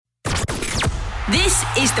This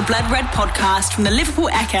is the Blood Red podcast from the Liverpool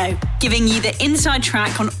Echo, giving you the inside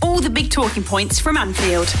track on all the big talking points from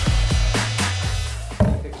Anfield. Kick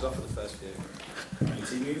us off with the first few.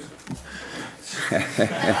 Team news.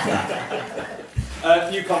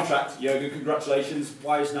 New contract, Jurgen, congratulations.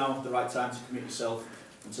 Why is now the right time to commit yourself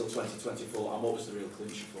until 2024, and what was the real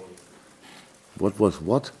clincher for you? What was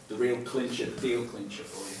what? The real clincher, the deal clincher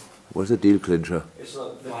for you. What's a deal clincher? It's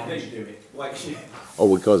like, why did you do it? Why did you?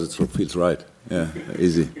 Oh, because it feels right. Yeah,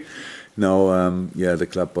 easy. No, the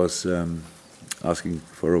club was asking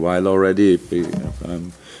for a while already if we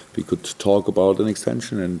could talk about an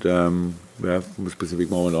extension, and from a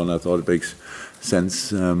specific moment on, I thought it makes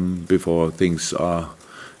sense before things are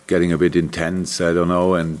getting a bit intense. I don't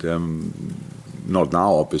know, and not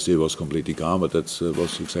now. Obviously, it was completely calm, but that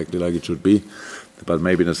was exactly like it should be. But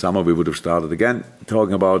maybe in the summer we would have started again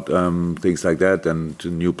talking about things like that, and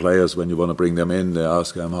new players, when you want to bring them in, they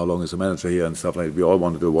ask how long is the manager here and stuff like that. We all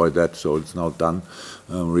wanted to avoid that, so it's now done.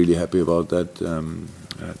 I'm really happy about that. And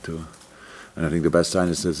I think the best sign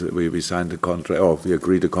is that we signed the contract, or we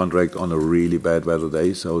agreed the contract on a really bad weather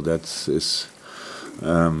day, so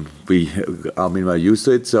we are meanwhile used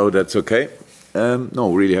to it, so that's okay.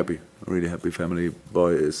 No, really happy. Family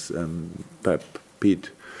boys, Pep,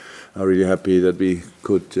 Pete, are really happy that we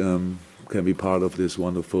can be part of this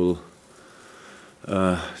wonderful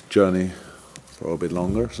journey for a bit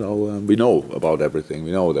longer. So we know about everything.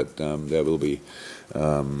 We know that there will be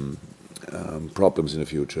problems in the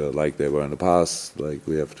future, like there were in the past, like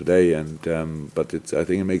we have today. And but I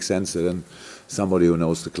think it makes sense that then somebody who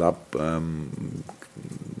knows the club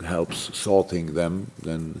helps sorting them.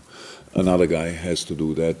 Then another guy has to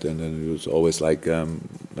do that, and then it was always like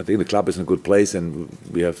I think the club is in a good place, and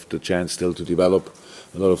we have the chance still to develop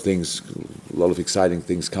a lot of things, a lot of exciting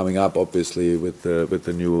things coming up. Obviously, with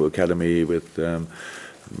the new academy, with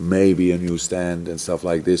maybe a new stand and stuff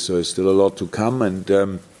like this. So there's still a lot to come, and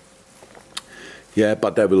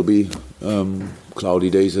but there will be cloudy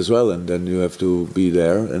days as well, and then you have to be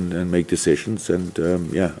there and make decisions. And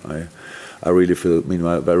I really feel,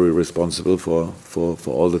 meanwhile, very responsible for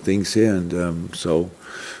all the things here, and so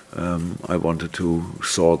I wanted to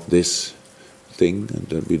sort this thing, and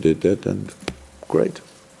then we did that, and great.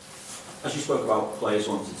 As you spoke about, players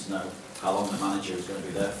wanted to know how long the manager is going to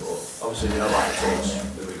be there for. Obviously, we know about the talks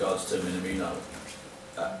with regards to Minamino.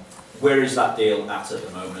 Where is that deal at the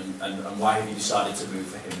moment, and why have you decided to move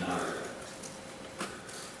for him now?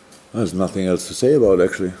 There's nothing else to say about it,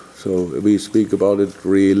 actually. So we speak about it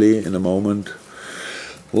really in a moment,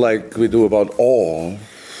 like we do about all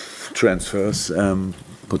transfers,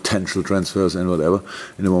 potential transfers and whatever,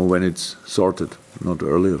 in a moment when it's sorted, not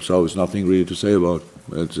earlier. So there's nothing really to say about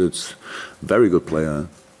it. It's a very good player.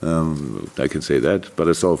 I can say that, but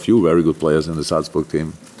I saw a few very good players in the Salzburg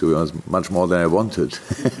team, to be honest, much more than I wanted,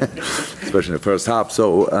 especially in the first half.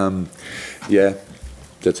 So,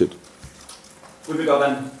 that's it. With regard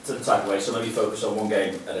then to the title race, so maybe focus on one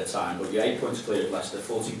game at a time, but you're 8 points clear of Leicester,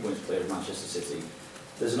 14 points clear of Manchester City.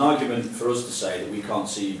 There's an argument for us to say that we can't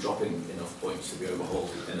see you dropping enough points to be overhauled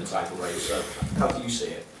in the title race, so how do you see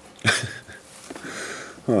it?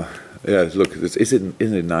 Look, isn't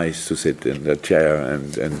it nice to sit in that chair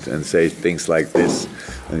and say things like this,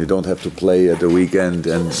 and you don't have to play at the weekend?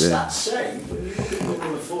 And what does stats say?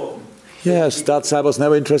 Yeah, stats. I was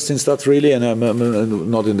never interested in stats really, and I'm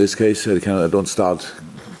not in this case. I don't start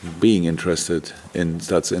being interested in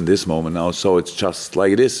stats in this moment now. So it's just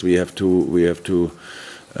like it is. We have to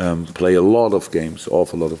play a lot of games,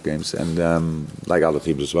 awful lot of games, and like other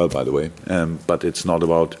teams as well, by the way. But it's not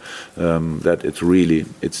about that.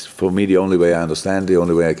 It's for me the only way I understand. The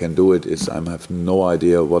only way I can do it is I have no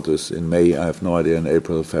idea what is in May. I have no idea in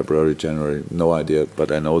April, February, January. No idea.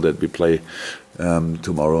 But I know that we play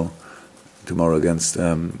tomorrow against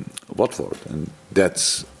Watford, and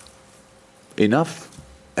that's enough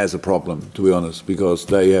as a problem, to be honest, because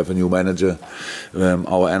they have a new manager.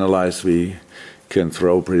 Our analyze we can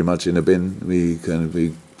throw pretty much in a bin.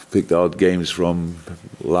 We picked out games from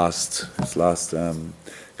last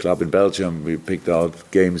club in Belgium. We picked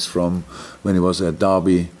out games from when he was at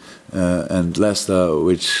Derby and Leicester,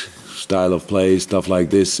 which style of play, stuff like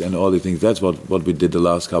this, and all the things. That's what we did the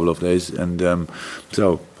last couple of days. And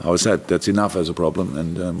so, how I said, that's enough as a problem.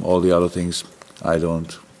 And all the other things, I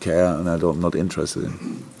don't care, and I'm not interested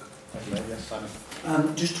in.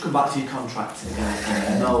 Just to come back to your contract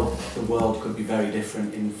again, I know the world could be very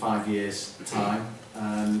different in 5 years' time,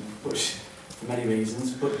 but for many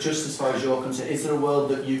reasons. But just as far as you're concerned, is there a world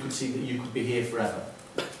that you could see that you could be here forever?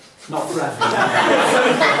 Not forever.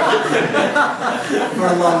 For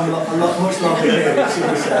a much longer period, should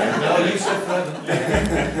we say? No, you said forever.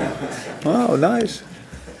 Oh, nice.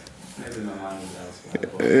 Maybe my mind was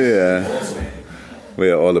elsewhere. Yeah. We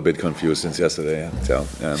are all a bit confused since yesterday. So,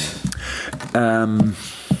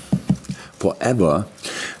 forever,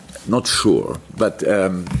 not sure, but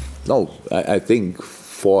no, I think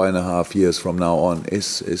 4.5 years from now on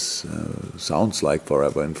is sounds like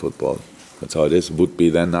forever in football. That's how it is. It would be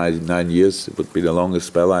then 9 years. It would be the longest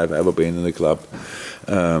spell I've ever been in the club.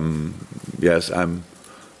 Yes, I'm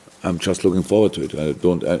just looking forward to it.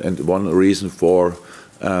 And one reason for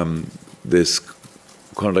this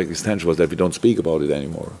contract extension was that we don't speak about it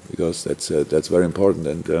anymore, because that's very important.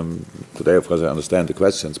 And today, of course, I understand the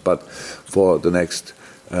questions, but for the next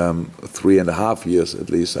 3.5 years, at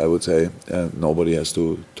least, I would say, nobody has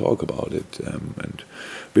to talk about it, and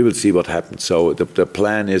we will see what happens. So the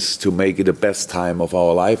plan is to make it the best time of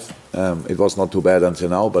our life. It was not too bad until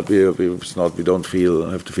now, but we don't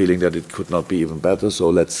have the feeling that it could not be even better. So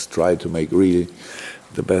let's try to make really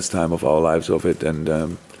the best time of our lives of it,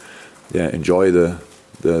 and enjoy the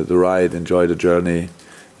ride, enjoy the journey.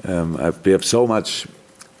 We have so much.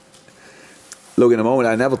 Look, in a moment,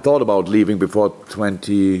 I never thought about leaving before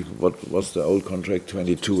 20. What was the old contract?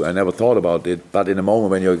 22. I never thought about it. But in a moment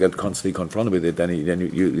when you get constantly confronted with it, then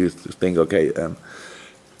you think, okay,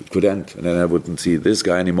 it could end, and then I wouldn't see this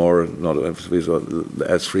guy anymore, not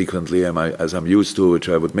as frequently as I'm used to, which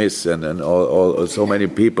I would miss, and so many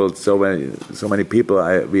people.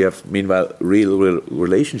 We have meanwhile real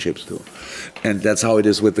relationships too, and that's how it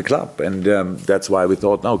is with the club, and that's why we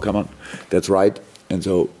thought, no, come on, that's right, and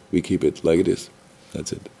so we keep it like it is.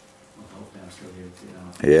 That's it.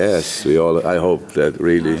 Yes, we all. I hope that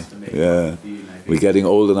really. Yeah, we're getting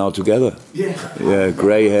older now together. Yeah,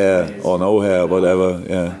 grey hair or no hair, whatever.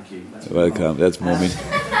 Yeah, welcome. That's more me.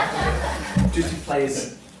 Just the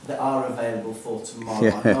players that are available for tomorrow.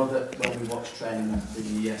 Yeah. I know that when we watched training with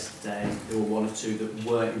you yesterday, there were 1 or 2 that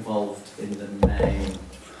weren't involved in the main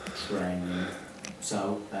training.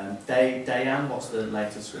 So, Dayan, what's the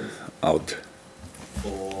latest with? Out.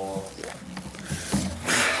 For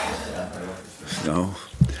No.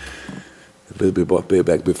 Will be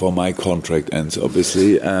back before my contract ends,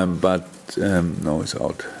 obviously. But no, it's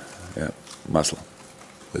out. Yeah, muscle.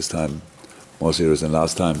 This time more serious than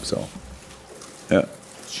last time. So, yeah.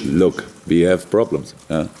 Look, we have problems.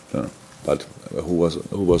 But who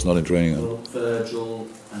was not in training? Well, Virgil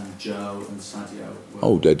and Joe and Sadio.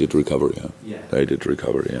 Oh, they did recover. Yeah. They did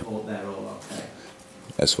recover. Yeah. They're all okay.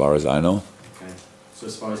 As far as I know. Okay. So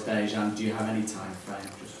as far as Dejan, do you have any time frame?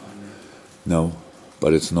 Just finally. No,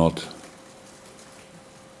 but it's not.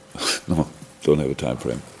 No, don't have a time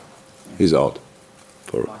frame. He's out.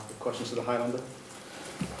 For questions to the Highlander?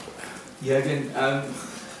 Jürgen,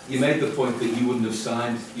 you made the point that you wouldn't have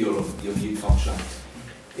signed your new contract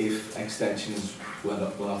if extensions were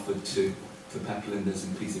offered to Pep Lijnders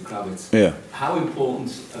and Peter Krawietz. Yeah. How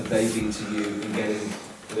important have they been to you in getting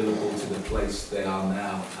Liverpool to the place they are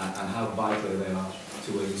now, and how vital they are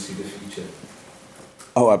to where you see the future?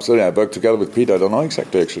 Oh, absolutely. I worked together with Peter, I don't know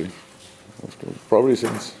exactly actually. Probably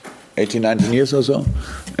since 18, 19 years or so.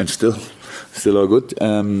 And still are good.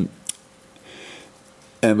 And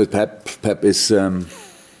with Pep is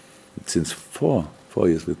since four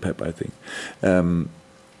years with Pep, I think.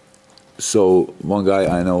 So one guy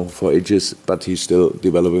I know for ages, but he's still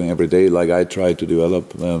developing every day, like I try to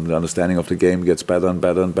develop. The understanding of the game gets better and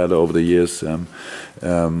better and better over the years.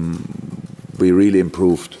 We really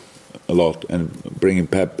improved a lot, and bringing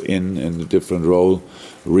Pep in a different role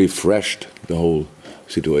refreshed the whole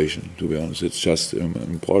situation, to be honest. It's just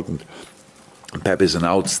important. Pep is an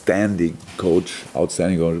outstanding coach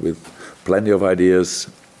with plenty of ideas.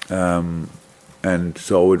 And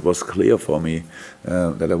so it was clear for me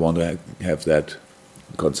that I want to have that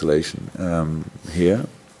constellation here.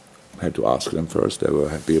 I had to ask them first; they were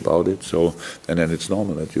happy about it. So, and then it's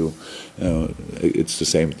normal that it's the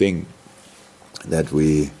same thing, that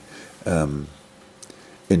we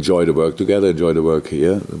enjoy the work together, enjoy the work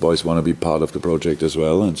here. The boys want to be part of the project as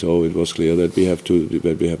well, and so it was clear that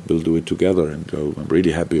we'll do it together. And so I'm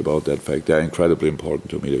really happy about that fact. They're incredibly important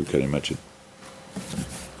to me. You can imagine.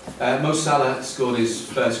 Mo Salah scored his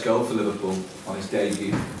first goal for Liverpool on his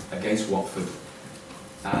debut against Watford,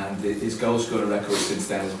 and his goal scoring record since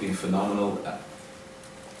then has been phenomenal.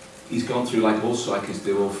 He's gone through, like all strikers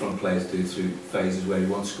do, all front players do, through phases where he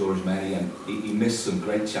won't score as many, and he missed some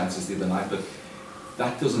great chances the other night, but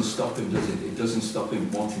that doesn't stop him, does it? It doesn't stop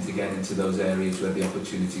him wanting to get into those areas where the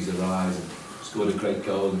opportunities arise, and scored a great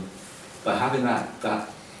goal. But having that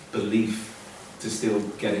belief to still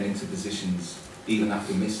getting into positions even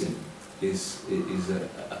after missing, is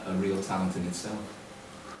a real talent in itself.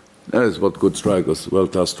 That is what good strikers,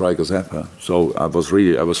 world-class strikers have. Huh? So I was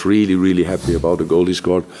really happy about the goal he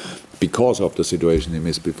scored because of the situation he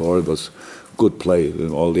missed before. It was good play.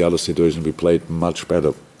 In all the other situations we played much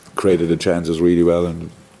better, created the chances really well,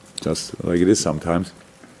 and just like it is sometimes.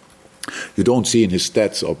 You don't see in his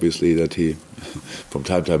stats, obviously, that he from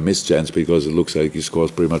time to time missed chance, because it looks like he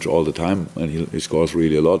scores pretty much all the time, and he scores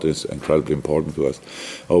really a lot. It's incredibly important to us.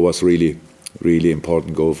 It was really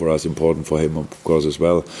important goal for us, important for him, of course, as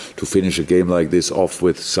well. To finish a game like this off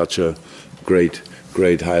with such a great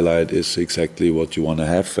highlight is exactly what you want to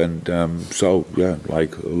have. And so, yeah,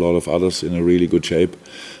 like a lot of others, in a really good shape.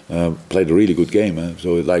 Played a really good game.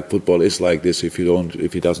 So, like, football is like this. If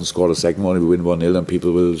he doesn't score the second one, we win 1-0, and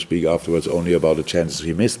people will speak afterwards only about the chances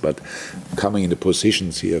he missed. But coming in the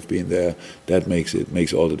positions he have been there, that makes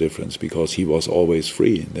all the difference, because he was always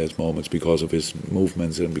free in those moments because of his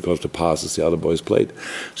movements and because of the passes the other boys played.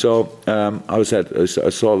 So I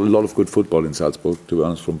saw a lot of good football in Salzburg, to be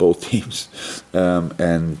honest, from both teams,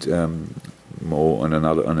 and Mo and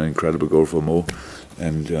an incredible goal for Mo.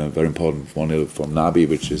 And very important 1-0 from Naby,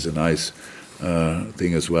 which is a nice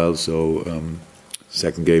thing as well. So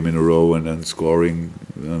second game in a row, and then scoring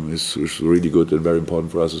is really good and very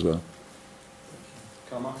important for us as well.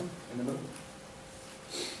 Carl Martin in the middle.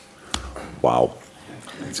 Wow,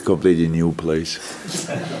 it's a completely new place.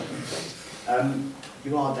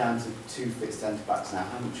 You are down to 2 fit centre backs now.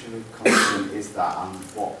 How much of a concern is that, and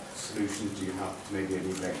what solutions do you have to maybe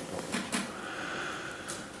alleviate the problem?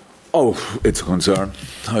 Oh, it's a concern.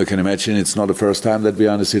 I can imagine it's not the first time that we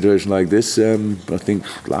are in a situation like this. I think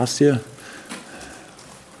last year,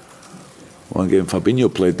 one game Fabinho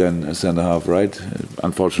played then a centre-half, right?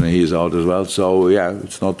 Unfortunately, he is out as well. So, yeah,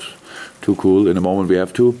 it's not too cool. In the moment we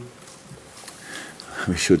have to,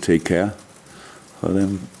 we should take care for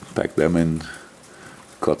them, pack them in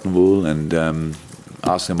cotton wool, and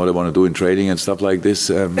ask them what they want to do in training and stuff like this.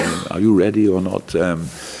 Are you ready or not?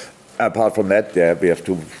 Apart from that, yeah, we have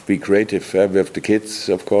to be creative. We have the kids,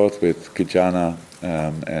 of course, with Kijana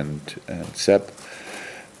and Sepp.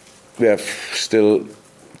 We have still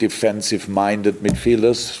defensive-minded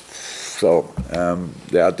midfielders. So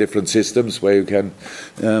there are different systems where you can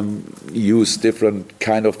use different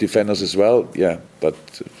kind of defenders as well. Yeah, but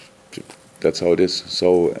that's how it is.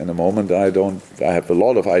 So in the moment, I have a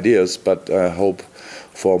lot of ideas, but I hope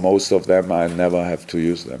for most of them I never have to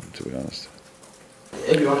use them, to be honest.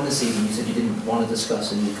 Earlier on in the season, you said you didn't want to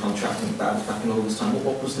discuss a new contract back in August time.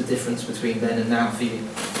 What was the difference between then and now for you?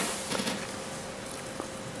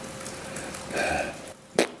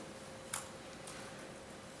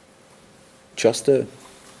 It's just the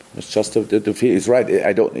feel. It's right.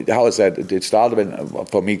 I don't. How is that? It started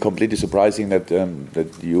for me completely surprising that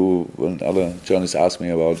you and other journalists asked me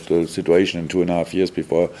about the situation in 2.5 years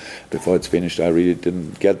before it's finished. I really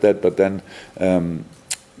didn't get that. But then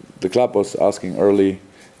the club was asking early,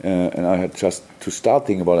 and I had just to start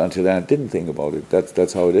thinking about it. Until then, I didn't think about it.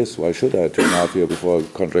 That's how it is. Why should I? 2.5 years before a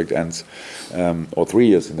contract ends, or 3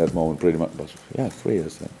 years in that moment, pretty much. But yeah, 3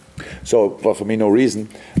 years. Then. So, well, for me, no reason.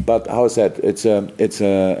 But how is that? It's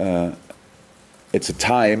a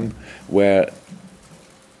time where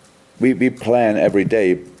we plan every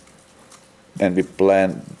day, and we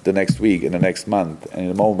plan the next week and the next month. And in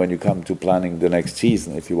the moment when you come to planning the next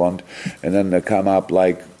season, if you want, and then there come up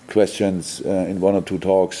like questions in 1 or 2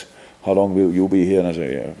 talks. How long will you be here? And I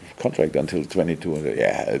say, yeah, contract until 22. And I say,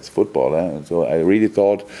 yeah, it's football. And so I really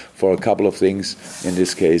thought for a couple of things. In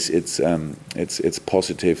this case, it's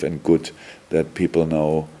positive and good that people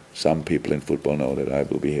know. Some people in football know that I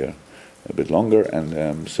will be here a bit longer,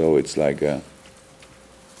 and so it's like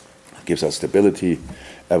gives us stability.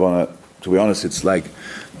 To be honest, it's like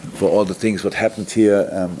for all the things what happened here,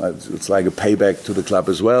 it's like a payback to the club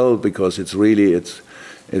as well, because it's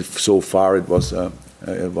so far it was a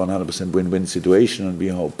 100% win-win situation, and we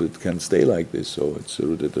hope it can stay like this. So it's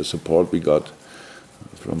the support we got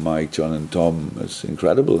from Mike, John, and Tom is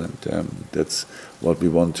incredible, and that's what we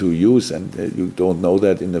want to use. And you don't know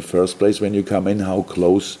that in the first place when you come in, how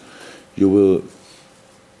close you will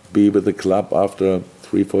be with the club after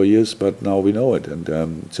 3-4 years. But now we know it, and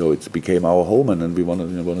so it became our home, and we want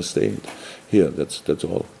to stay here. That's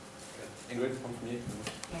all. Ingrid, one from you.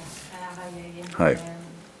 Yes, hi, Jürgen. Hi.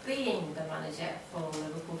 Being the manager for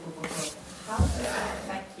Liverpool Football Club, how does that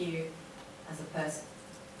affect you as a person?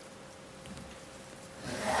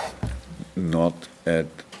 Not at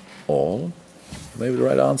all, maybe the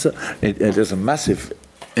right answer. It has a massive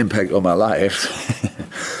impact on my life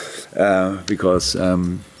because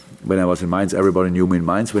when I was in Mainz, everybody knew me in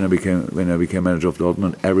Mainz. When I became manager of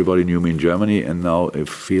Dortmund, everybody knew me in Germany, and now it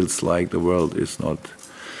feels like the world is not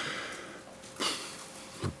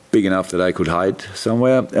big enough that I could hide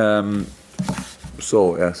somewhere.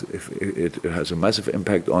 So yes, it has a massive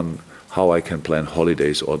impact on how I can plan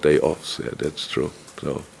holidays or day offs. Yeah, that's true.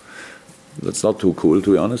 So that's not too cool,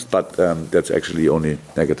 to be honest, but that's actually only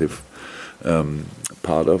negative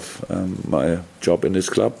part of my job in this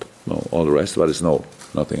club. No, all the rest, but it's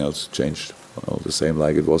nothing else changed. All the same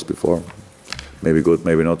like it was before. Maybe good,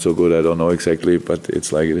 maybe not so good, I don't know exactly, but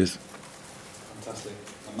it's like it is. Fantastic.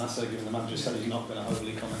 And Massa, given the manager said he's not going to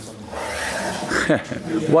overly comment on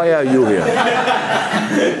Why are you here?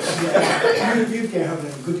 You can have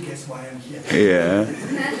a good guess why I'm here. Yeah.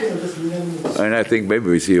 And I think maybe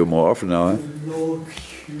we see you more often now, huh? No,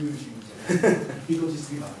 huge. People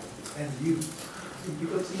just give up. And you,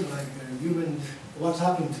 because you and what's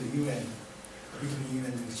happened to you and between you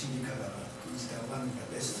and Shinji Kagawa is the one of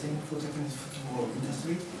the best thing for Japanese football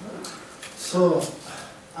industry. So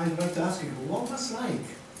I'd like to ask you, what was like,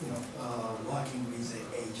 working with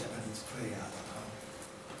a Japanese player at the time?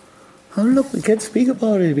 Oh look, we can't speak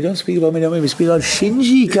about it. We don't speak about me. We speak about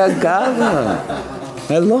Shinji Kagawa.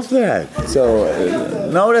 I love that. So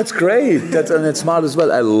no, that's great. And it's smart as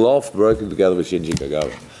well. I loved working together with Shinji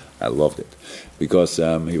Kagawa. I loved it because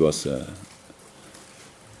he was.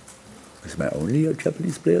 Is my only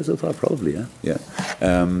Japanese player so far? Probably, yeah.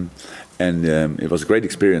 And it was a great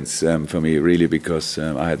experience for me, really, because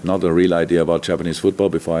I had not a real idea about Japanese football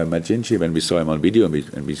before I met Shinji. When we saw him on video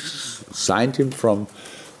and we signed him from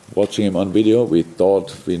watching him on video, we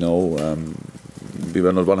thought, we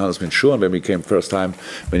were not 100% sure. And when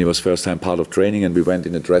when he was first time part of training, and we went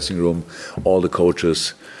in the dressing room, all the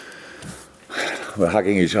coaches were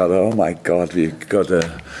hugging each other. Oh my God, we got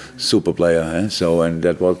a super player. Eh? So, and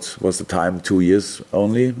that was the time, 2 years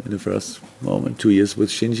only in the first moment, 2 years with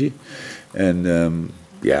Shinji. And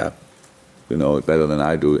better than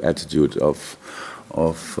I do, attitude of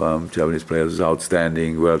Japanese players is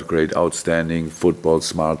outstanding, world great, outstanding, football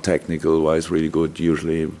smart, technical wise, really good.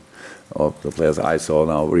 Usually, of the players I saw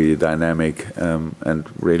now, really dynamic and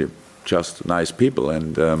really just nice people,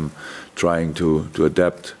 and trying to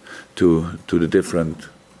adapt to the different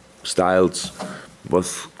styles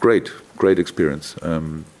was great experience.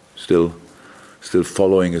 Still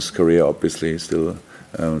following his career, obviously. Still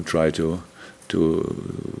try to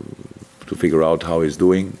figure out how he's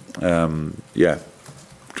doing.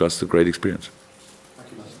 Just a great experience. Thank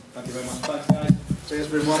you, Massa. Thank you very much. Thanks, guys. Cheers,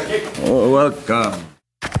 everyone. Oh, welcome.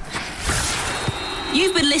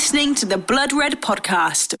 You've been listening to the Blood Red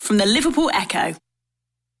podcast from the Liverpool Echo.